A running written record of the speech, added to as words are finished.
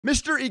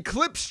Mr.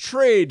 Eclipse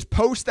Trades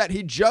posts that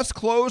he just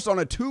closed on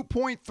a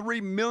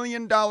 $2.3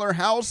 million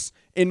house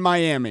in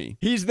Miami.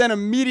 He's then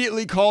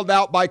immediately called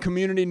out by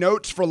community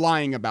notes for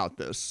lying about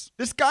this.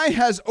 This guy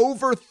has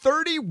over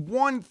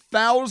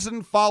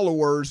 31,000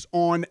 followers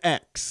on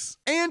X.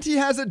 And he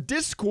has a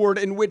Discord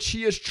in which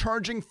he is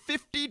charging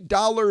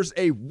 $50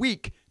 a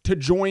week to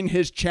join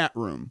his chat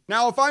room.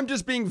 Now, if I'm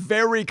just being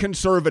very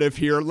conservative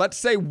here, let's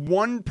say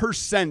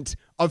 1%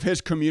 of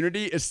his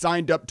community is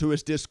signed up to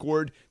his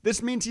Discord.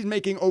 This means he's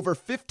making over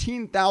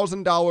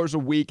 $15,000 a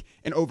week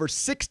and over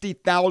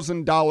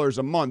 $60,000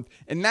 a month.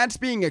 And that's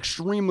being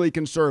extremely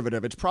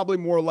conservative. It's probably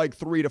more like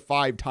 3 to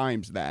 5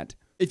 times that.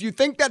 If you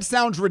think that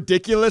sounds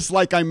ridiculous,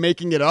 like I'm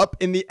making it up,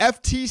 in the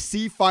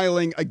FTC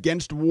filing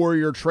against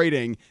Warrior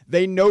Trading,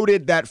 they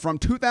noted that from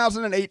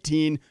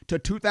 2018 to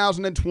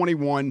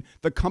 2021,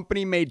 the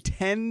company made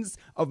tens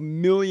of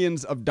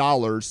millions of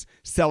dollars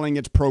selling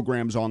its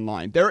programs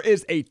online. There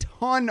is a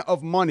ton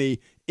of money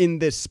in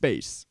this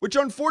space, which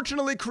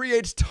unfortunately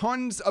creates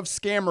tons of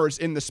scammers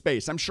in the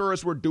space. I'm sure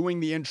as we're doing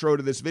the intro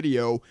to this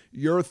video,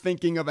 you're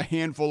thinking of a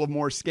handful of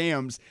more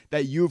scams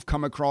that you've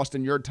come across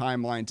in your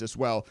timelines as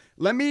well.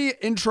 Let me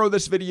intro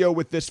this video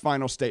with this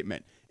final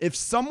statement. If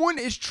someone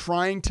is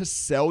trying to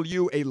sell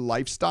you a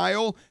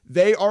lifestyle,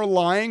 they are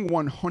lying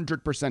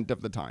 100%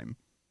 of the time.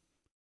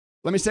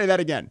 Let me say that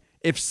again.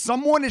 If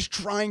someone is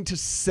trying to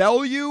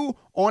sell you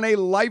on a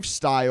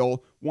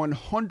lifestyle,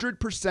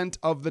 100%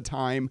 of the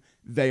time,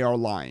 they are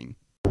lying.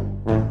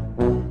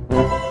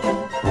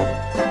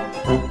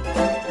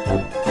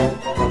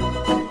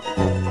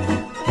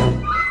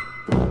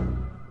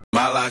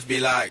 My life be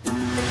like.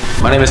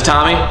 My name is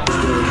Tommy.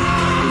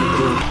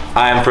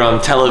 I am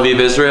from Tel Aviv,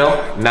 Israel.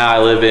 Now I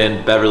live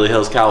in Beverly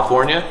Hills,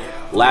 California.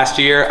 Last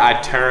year,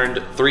 I turned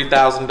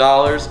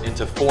 $3,000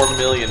 into $4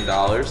 million.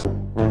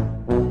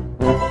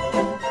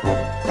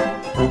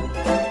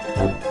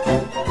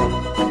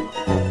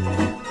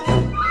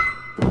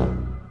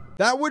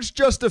 That was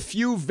just a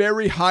few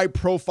very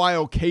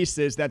high-profile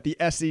cases that the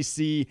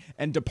SEC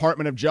and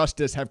Department of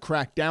Justice have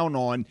cracked down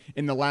on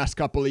in the last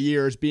couple of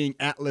years, being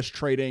Atlas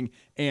Trading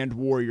and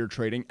Warrior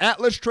Trading.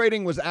 Atlas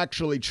Trading was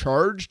actually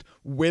charged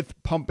with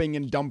pumping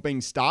and dumping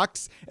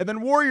stocks, and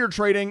then Warrior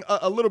Trading,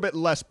 a little bit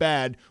less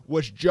bad,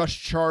 was just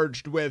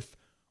charged with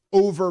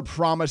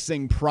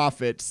over-promising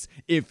profits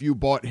if you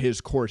bought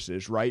his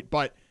courses, right?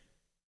 But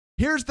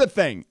here's the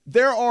thing.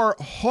 There are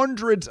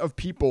hundreds of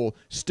people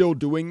still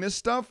doing this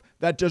stuff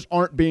that just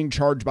aren't being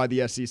charged by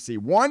the SEC.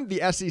 One, the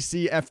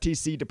SEC,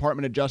 FTC,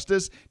 Department of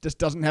Justice just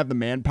doesn't have the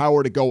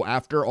manpower to go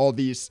after all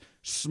these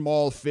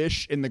small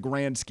fish in the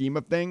grand scheme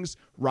of things,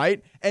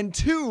 right? And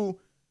two,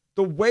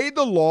 the way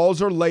the laws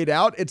are laid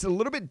out, it's a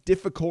little bit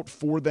difficult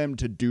for them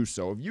to do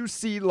so. If you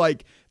see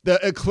like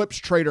the Eclipse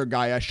Trader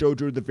guy I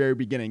showed you at the very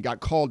beginning got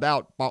called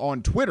out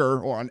on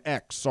Twitter, or on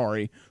X,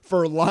 sorry,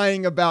 for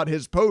lying about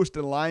his post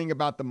and lying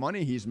about the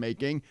money he's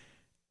making.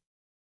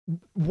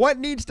 What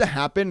needs to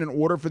happen in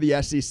order for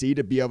the SEC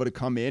to be able to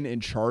come in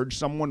and charge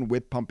someone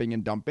with pumping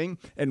and dumping,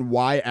 and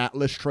why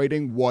Atlas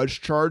Trading was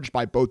charged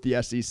by both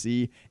the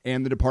SEC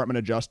and the Department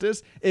of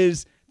Justice,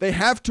 is they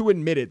have to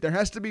admit it. There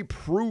has to be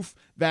proof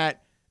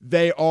that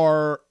they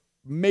are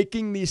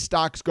making these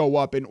stocks go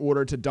up in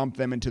order to dump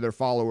them into their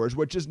followers,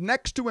 which is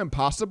next to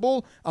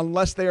impossible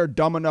unless they are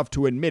dumb enough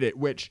to admit it,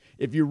 which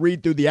if you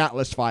read through the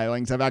Atlas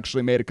filings, I've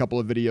actually made a couple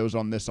of videos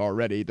on this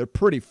already. They're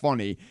pretty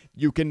funny.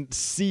 You can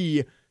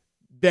see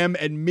them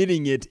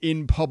admitting it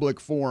in public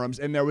forums,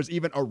 and there was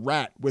even a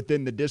rat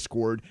within the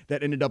Discord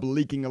that ended up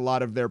leaking a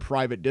lot of their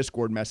private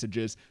Discord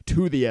messages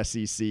to the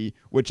SEC,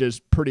 which is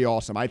pretty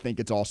awesome. I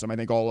think it's awesome. I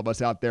think all of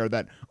us out there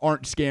that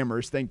aren't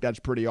scammers think that's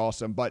pretty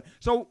awesome. But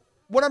so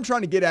what I'm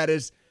trying to get at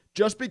is,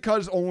 just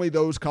because only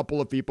those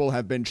couple of people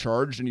have been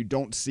charged and you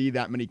don't see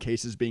that many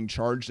cases being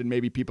charged, and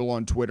maybe people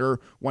on Twitter,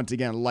 once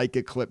again, like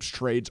Eclipse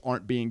Trades,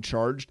 aren't being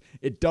charged,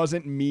 it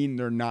doesn't mean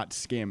they're not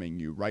scamming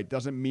you, right?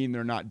 Doesn't mean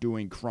they're not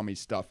doing crummy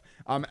stuff.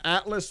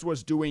 Atlas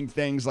was doing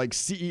things like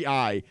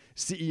CEI.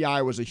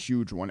 CEI was a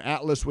huge one.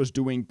 Atlas was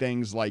doing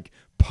things like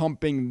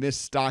pumping this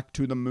stock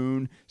to the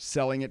moon,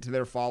 selling it to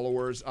their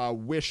followers.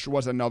 Wish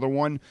was another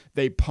one.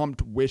 They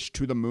pumped Wish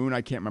to the moon.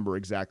 I can't remember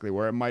exactly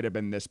where. It might have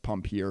been this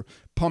pump here.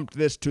 Pumped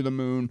this to the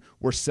moon.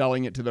 Were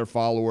selling it to their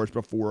followers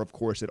before, of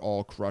course, it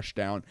all crushed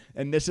down.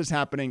 And this is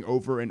happening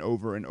over and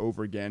over and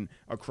over again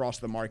across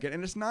the market.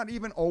 And it's not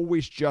even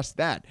always just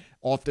that.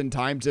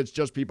 Oftentimes, it's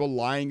just people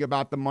lying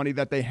about the money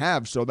that they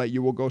have so that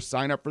you will go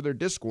sign up for their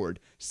Discord,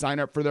 sign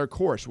up for their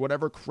course,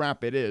 whatever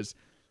crap it is.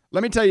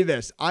 Let me tell you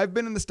this. I've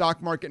been in the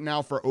stock market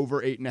now for over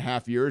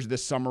 8.5 years.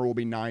 This summer will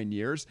be 9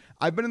 years.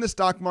 I've been in the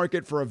stock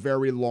market for a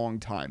very long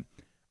time.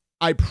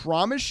 I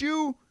promise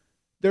you,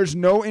 there's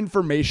no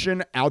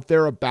information out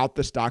there about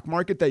the stock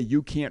market that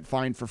you can't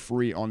find for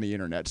free on the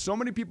internet. So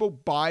many people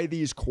buy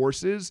these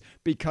courses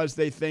because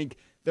they think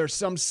there's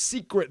some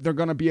secret they're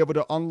going to be able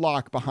to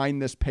unlock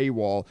behind this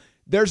paywall.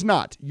 There's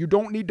not. You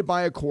don't need to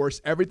buy a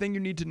course. Everything you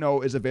need to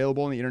know is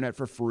available on the internet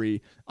for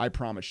free. I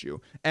promise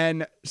you.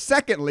 And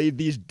secondly,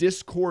 these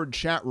Discord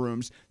chat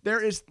rooms,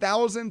 there is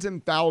thousands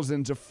and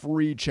thousands of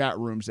free chat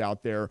rooms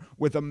out there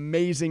with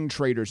amazing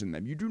traders in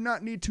them. You do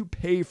not need to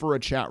pay for a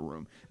chat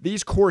room.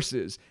 These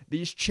courses,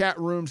 these chat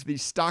rooms,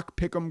 these stock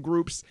pick'em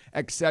groups,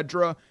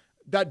 etc.,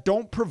 that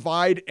don't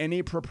provide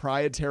any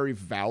proprietary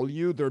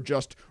value. They're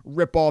just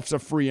rip-offs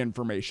of free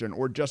information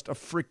or just a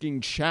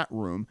freaking chat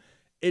room.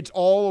 It's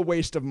all a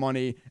waste of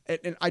money,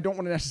 and I don't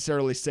want to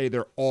necessarily say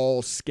they're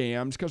all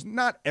scams because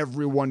not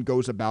everyone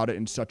goes about it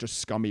in such a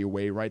scummy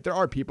way, right? There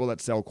are people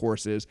that sell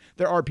courses.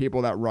 There are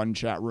people that run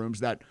chat rooms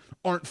that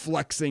aren't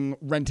flexing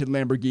rented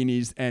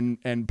Lamborghinis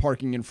and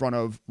parking in front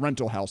of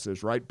rental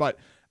houses, right? But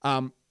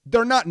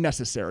they're not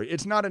necessary.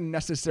 It's not a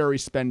necessary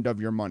spend of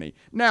your money.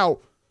 Now,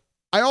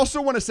 I also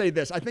want to say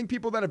this. I think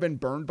people that have been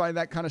burned by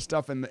that kind of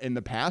stuff in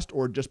the past,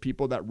 or just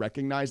people that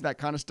recognize that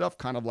kind of stuff,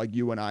 kind of like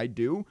you and I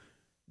do,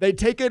 they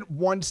take it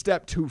one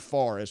step too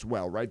far as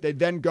well, right? They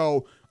then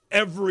go,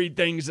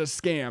 everything's a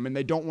scam, and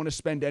they don't want to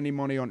spend any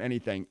money on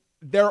anything.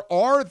 There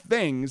are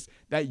things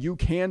that you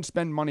can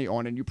spend money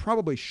on, and you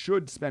probably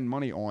should spend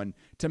money on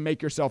to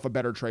make yourself a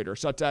better trader,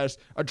 such as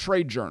a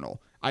trade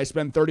journal. I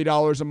spend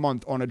 $30 a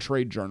month on a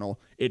trade journal.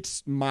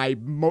 It's my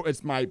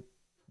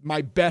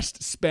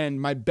best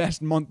spend, my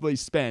best monthly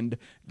spend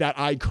that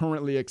I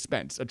currently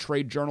expense. A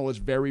trade journal is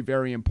very,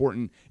 very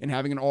important, and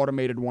having an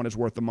automated one is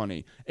worth the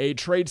money. A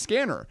trade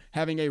scanner,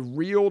 having a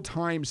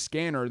real-time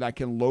scanner that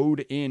can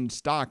load in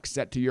stocks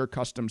set to your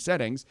custom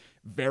settings,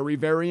 very,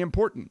 very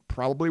important,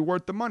 probably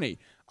worth the money.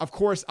 Of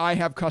course, I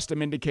have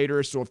custom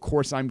indicators, so of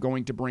course I'm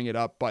going to bring it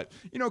up, but,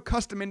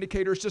 custom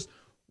indicators, just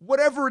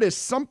whatever it is,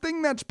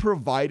 something that's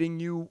providing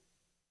you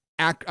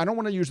I don't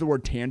want to use the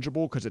word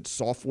tangible because it's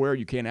software.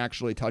 You can't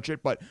actually touch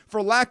it. But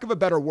for lack of a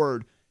better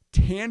word,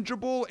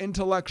 tangible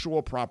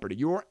intellectual property.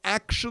 You are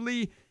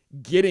actually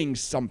getting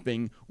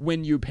something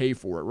when you pay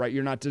for it, right?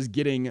 You're not just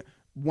getting,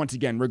 once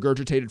again,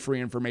 regurgitated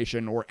free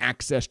information or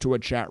access to a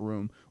chat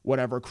room,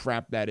 whatever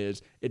crap that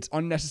is. It's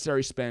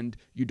unnecessary spend.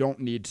 You don't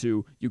need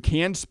to. You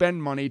can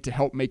spend money to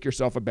help make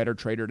yourself a better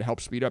trader, to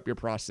help speed up your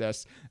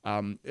process,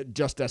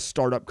 just as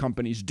startup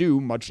companies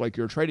do, much like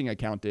your trading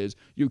account is.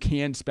 You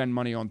can spend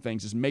money on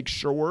things. Just make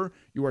sure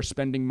you are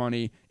spending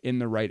money in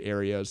the right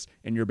areas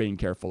and you're being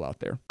careful out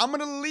there. I'm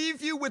going to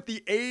leave you with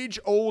the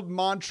age-old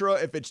mantra,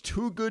 if it's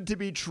too good to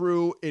be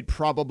true, it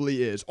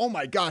probably is. Oh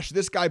my gosh,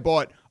 this guy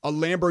bought a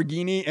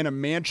Lamborghini and a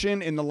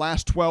mansion in the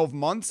last 12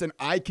 months, and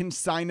I can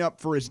sign up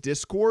for his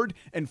Discord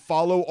and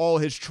follow all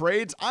his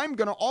trades. I'm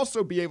going to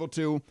also be able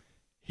to.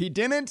 He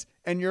didn't,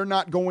 and you're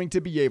not going to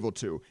be able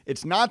to.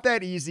 It's not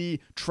that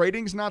easy.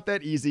 Trading's not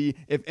that easy.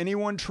 If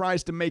anyone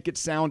tries to make it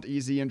sound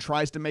easy and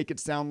tries to make it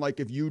sound like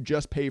if you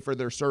just pay for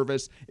their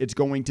service, it's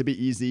going to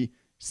be easy,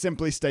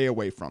 simply stay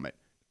away from it.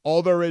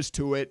 All there is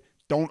to it.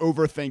 Don't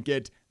overthink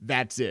it.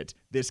 That's it.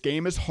 This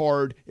game is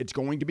hard. It's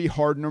going to be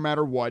hard no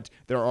matter what.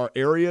 There are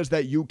areas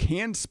that you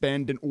can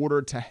spend in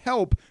order to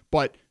help,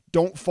 but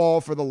don't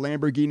fall for the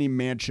Lamborghini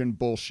mansion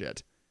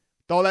bullshit.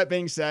 With all that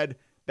being said,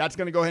 that's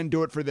going to go ahead and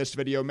do it for this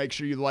video. Make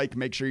sure you like,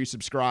 make sure you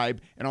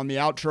subscribe. And on the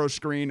outro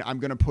screen, I'm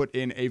going to put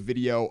in a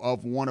video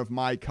of one of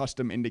my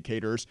custom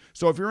indicators.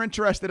 So if you're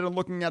interested in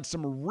looking at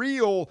some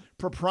real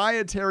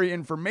proprietary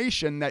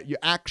information that you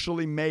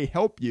actually may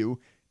help you,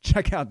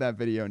 check out that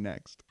video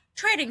next.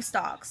 Trading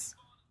stocks.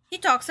 He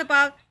talks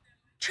about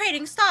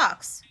trading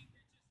stocks.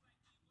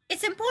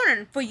 It's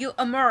important for you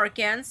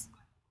Americans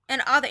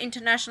and other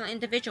international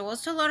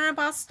individuals to learn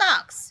about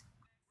stocks.